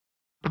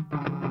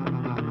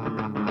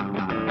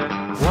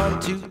1,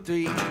 2,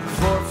 3,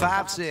 4,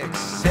 5, 6,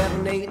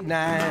 7, 8,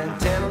 9,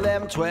 10,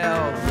 11,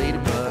 12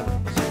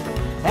 ladybugs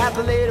at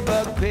the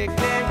ladybug picnic.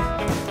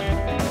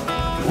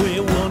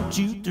 Well, 1,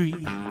 2, 3,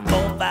 4,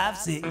 5,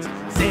 6,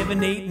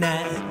 7, 8,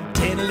 9,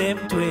 10,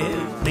 11,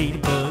 12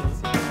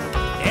 ladybugs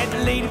at the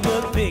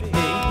ladybug picnic.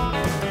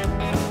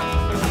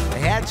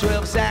 They had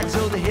 12 sacks,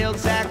 so they held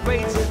sack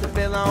races. They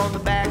fell on the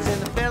backs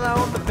and they fell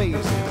on the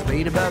faces.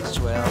 Ladybugs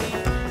 12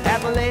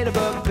 at the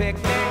ladybug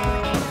picnic.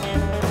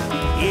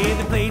 Yeah,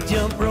 they played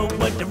jump rope,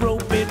 but the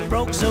rope it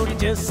broke, so they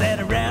just sat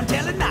around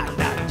telling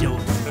knock-knock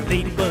jokes.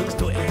 Ladybugs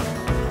 12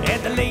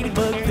 at the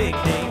ladybug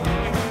picnic.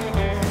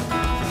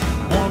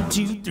 1,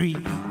 2, 3,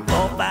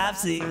 4, 5,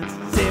 6,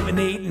 7,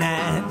 8,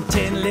 9,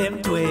 10,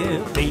 11,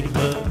 12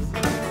 ladybugs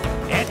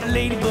at the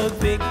ladybug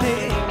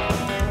picnic.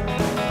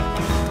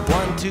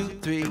 1, 2,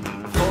 3,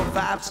 4,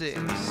 5,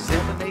 6,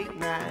 7, 8,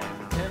 9,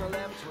 10, 11,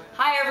 12.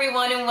 Hi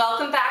everyone, and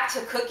welcome back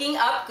to Cooking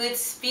Up Good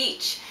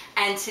Speech.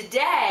 And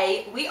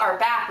today we are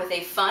back with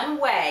a fun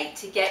way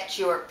to get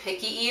your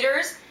picky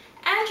eaters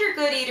and your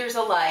good eaters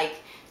alike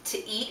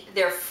to eat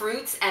their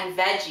fruits and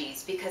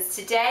veggies, because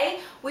today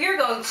we are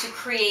going to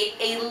create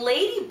a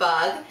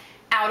ladybug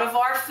out of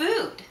our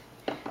food.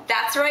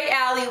 That's right,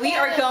 Allie, we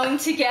are going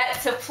to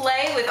get to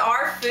play with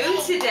our food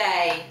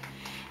today.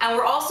 And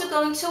we're also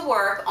going to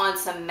work on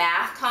some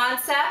math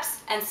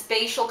concepts and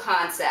spatial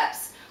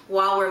concepts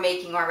while we're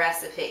making our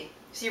recipe.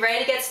 So you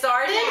ready to get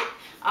started? Yeah.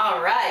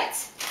 All right.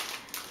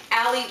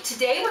 Allie,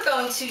 today we're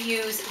going to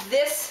use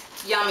this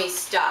yummy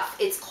stuff.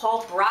 It's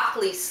called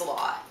broccoli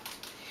slaw.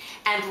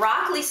 And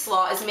broccoli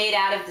slaw is made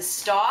out of the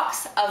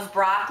stalks of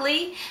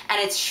broccoli, and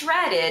it's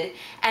shredded,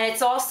 and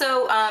it's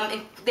also,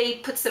 they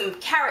put some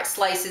carrot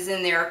slices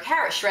in there,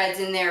 carrot shreds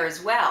in there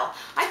as well.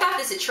 I got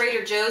this at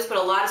Trader Joe's, but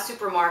a lot of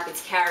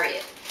supermarkets carry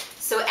it.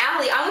 So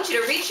Allie, I want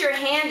you to reach your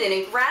hand in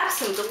and grab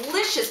some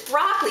delicious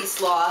broccoli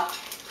slaw,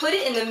 put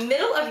it in the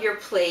middle of your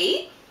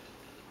plate,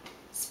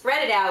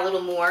 spread it out a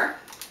little more,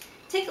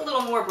 take a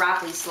little more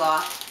broccoli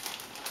slaw.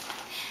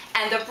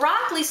 And the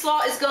broccoli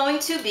slaw is going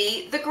to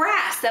be the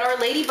grass that our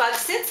ladybug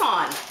sits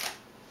on.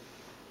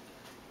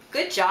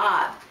 Good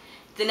job.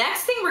 The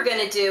next thing we're going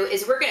to do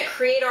is we're going to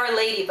create our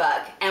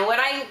ladybug. And what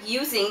I'm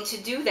using to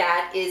do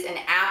that is an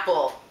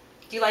apple.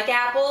 Do you like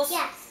apples?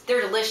 Yes.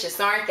 They're delicious,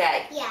 aren't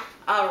they? Yeah.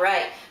 All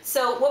right.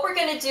 So what we're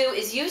going to do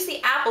is use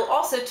the apple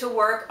also to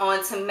work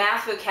on some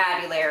math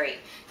vocabulary,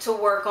 to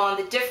work on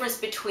the difference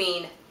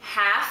between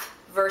half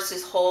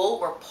versus whole,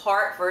 or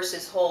part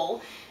versus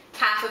whole.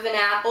 Half of an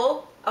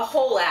apple, a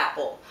whole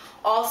apple.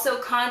 Also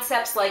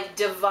concepts like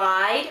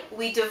divide.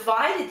 We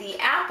divided the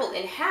apple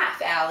in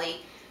half,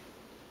 Allie,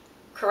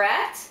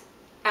 correct?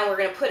 And we're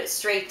going to put it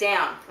straight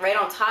down, right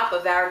on top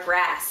of our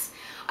grass.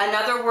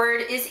 Another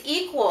word is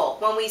equal.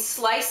 When we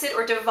slice it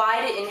or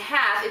divide it in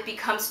half, it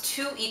becomes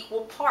 2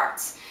 equal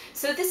parts.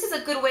 So this is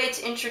a good way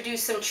to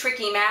introduce some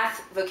tricky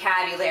math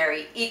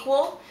vocabulary.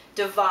 Equal,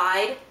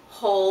 divide,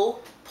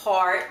 whole,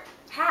 part,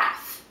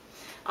 half.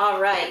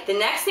 All right, the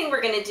next thing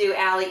we're going to do,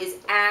 Allie, is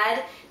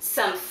add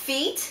some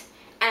feet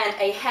and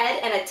a head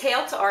and a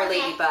tail to our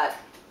ladybug.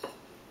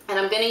 And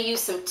I'm going to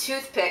use some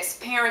toothpicks.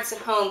 Parents at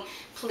home,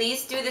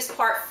 please do this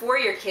part for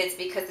your kids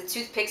because the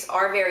toothpicks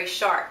are very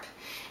sharp.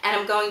 And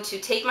I'm going to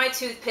take my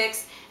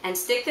toothpicks and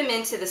stick them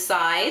into the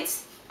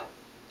sides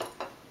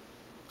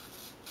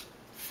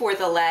for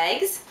the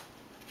legs,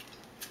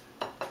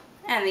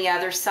 and the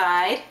other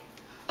side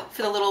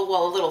for the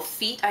little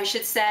feet, I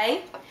should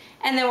say.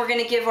 And then we're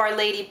going to give our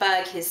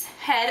ladybug his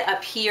head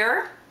up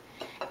here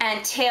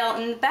and tail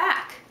in the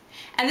back.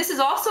 And this is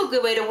also a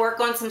good way to work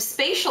on some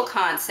spatial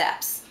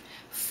concepts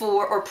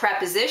or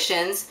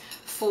prepositions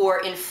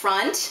for in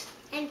front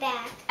and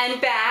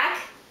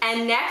back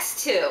and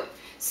next to.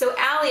 So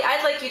Allie,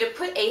 I'd like you to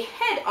put a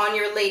head on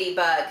your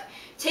ladybug.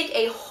 Take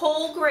a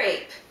whole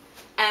grape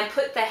and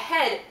put the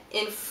head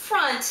in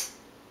front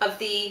of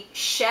the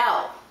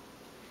shell.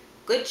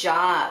 Good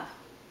job.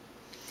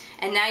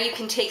 And now you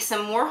can take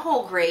some more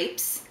whole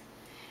grapes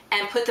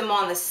and put them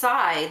on the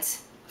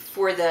sides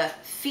for the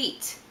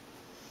feet.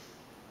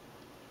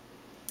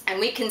 And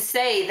we can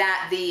say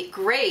that the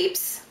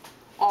grapes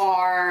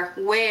are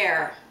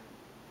where?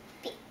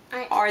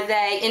 Are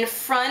they in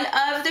front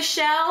of the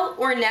shell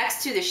or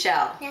next to the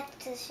shell? Next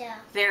to the shell.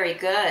 Very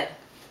good.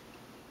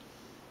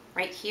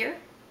 Right here.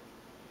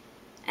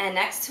 And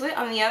next to it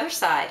on the other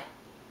side.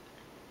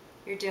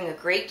 You're doing a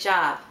great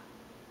job.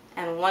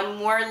 And one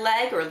more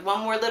leg or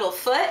one more little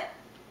foot.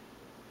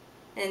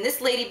 And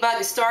this ladybug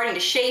is starting to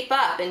shape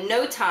up in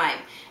no time.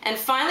 And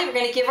finally, we're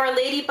going to give our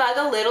ladybug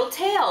a little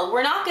tail.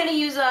 We're not going to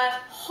use a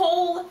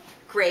whole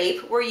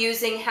grape. We're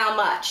using how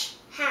much?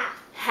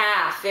 Half.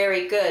 Half.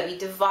 Very good. We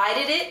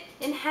divided it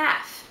in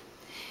half.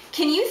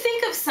 Can you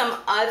think of some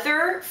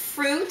other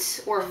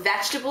fruit or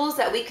vegetables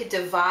that we could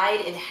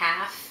divide in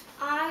half?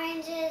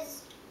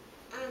 Oranges,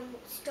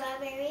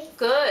 strawberries.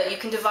 Good. You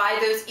can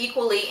divide those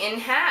equally in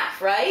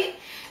half, right?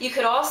 You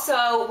could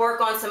also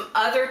work on some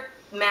other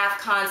math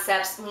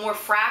concepts, more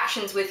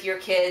fractions with your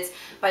kids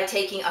by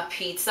taking a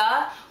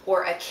pizza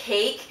or a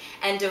cake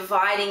and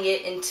dividing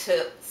it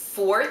into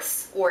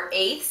fourths or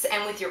eighths.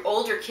 And with your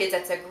older kids,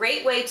 that's a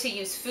great way to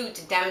use food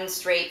to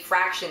demonstrate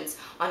fractions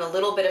on a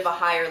little bit of a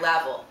higher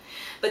level.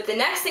 But the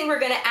next thing we're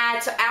going to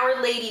add to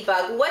our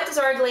ladybug, what does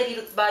our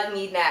ladybug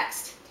need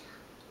next?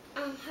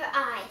 Her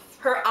eyes.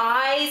 Her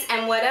eyes,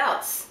 and what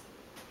else?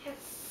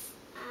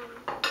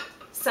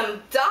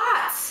 Some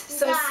dots,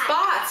 some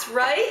spots,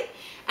 right?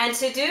 And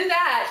to do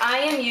that, I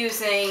am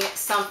using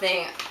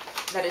something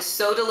that is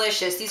so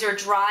delicious. These are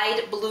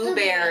dried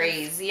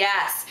blueberries.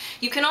 Yes.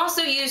 You can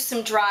also use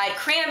some dried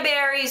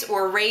cranberries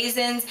or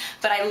raisins,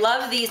 but I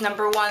love these.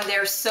 Number one,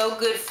 they're so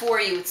good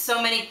for you with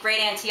so many great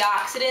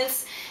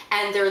antioxidants,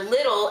 and they're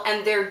little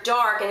and they're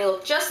dark, and they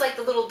look just like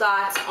the little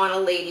dots on a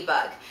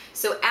ladybug.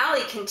 So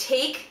Allie can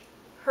take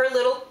her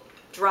little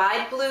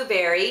dried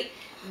blueberry,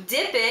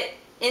 dip it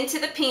into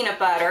the peanut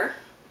butter,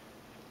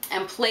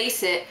 and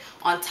place it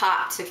on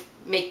top to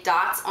make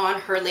dots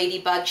on her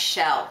ladybug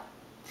shell.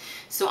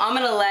 So I'm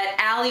going to let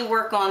Allie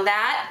work on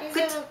that.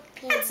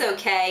 It's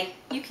okay.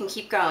 You can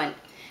keep going.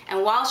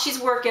 And while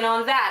she's working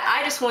on that,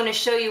 I just want to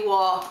show you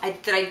all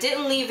that I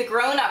didn't leave the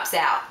grown-ups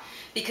out,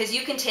 because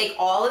you can take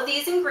all of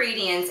these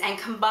ingredients and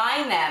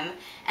combine them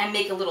and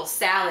make a little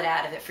salad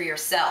out of it for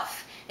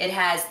yourself. It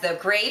has the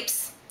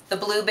grapes, the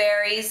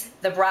blueberries,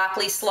 the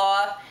broccoli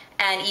slaw,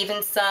 and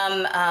even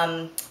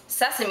some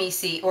sesame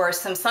seed or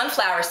some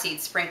sunflower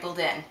seeds sprinkled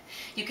in.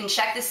 You can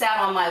check this out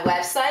on my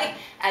website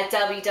at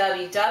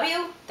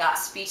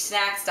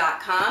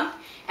www.speechsnacks.com.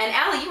 And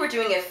Allie, you were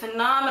doing a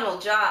phenomenal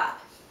job.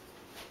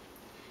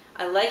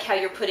 I like how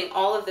you're putting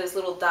all of those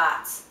little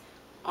dots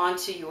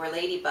onto your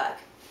ladybug.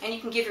 And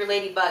you can give your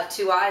ladybug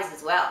 2 eyes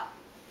as well.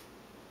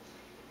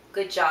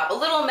 Good job. A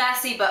little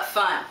messy, but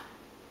fun.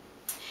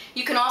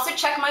 You can also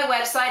check my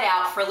website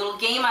out for a little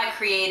game I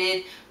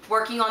created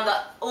working on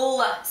the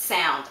Ola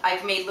sound.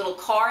 I've made little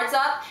cards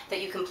up that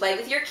you can play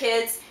with your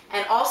kids,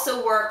 and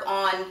also work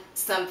on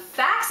some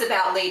facts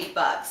about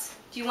ladybugs.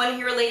 Do you want to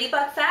hear a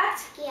ladybug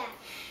fact? Yeah.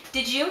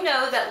 Did you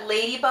know that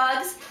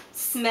ladybugs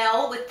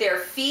smell with their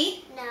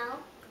feet? No.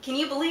 Can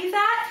you believe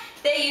that?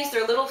 They use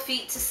their little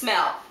feet to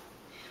smell.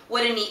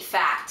 What a neat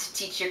fact to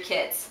teach your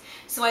kids.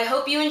 So I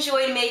hope you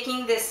enjoyed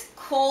making this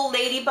cool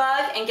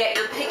ladybug, and get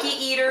your picky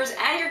eaters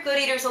and your good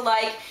eaters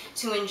alike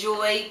to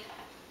enjoy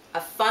a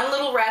fun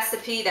little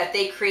recipe that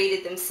they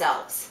created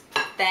themselves.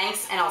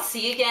 Thanks, and I'll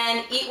see you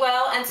again. Eat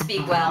well and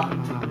speak well.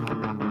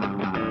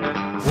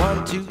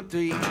 1, 2,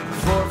 3,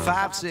 4,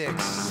 5,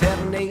 6,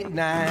 7, 8,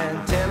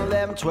 9, 10,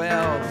 11,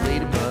 12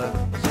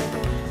 ladybugs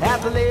at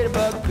the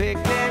ladybug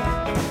picnic.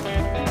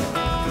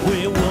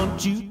 Well, 1,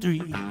 2,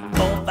 3,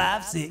 4,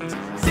 5, 6,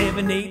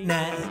 7, 8,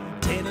 9,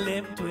 10,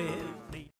 11, 12.